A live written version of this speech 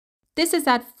This is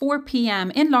at 4 p.m.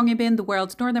 in Longyearbyen, the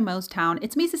world's northernmost town.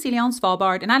 It's me, Cecilia, on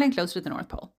Svalbard, and I'm close to the North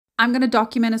Pole. I'm going to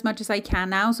document as much as I can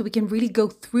now so we can really go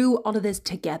through all of this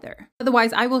together.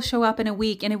 Otherwise, I will show up in a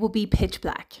week and it will be pitch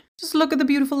black. Just look at the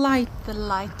beautiful light. The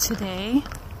light today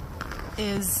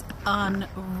is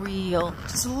unreal.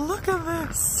 Just look at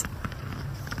this.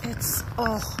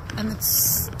 And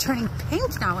it's turning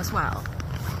pink now as well.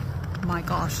 My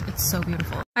gosh, it's so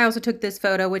beautiful. I also took this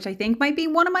photo, which I think might be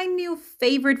one of my new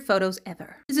favorite photos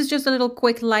ever. This is just a little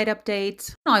quick light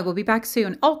update. I will be back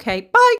soon. Okay, bye.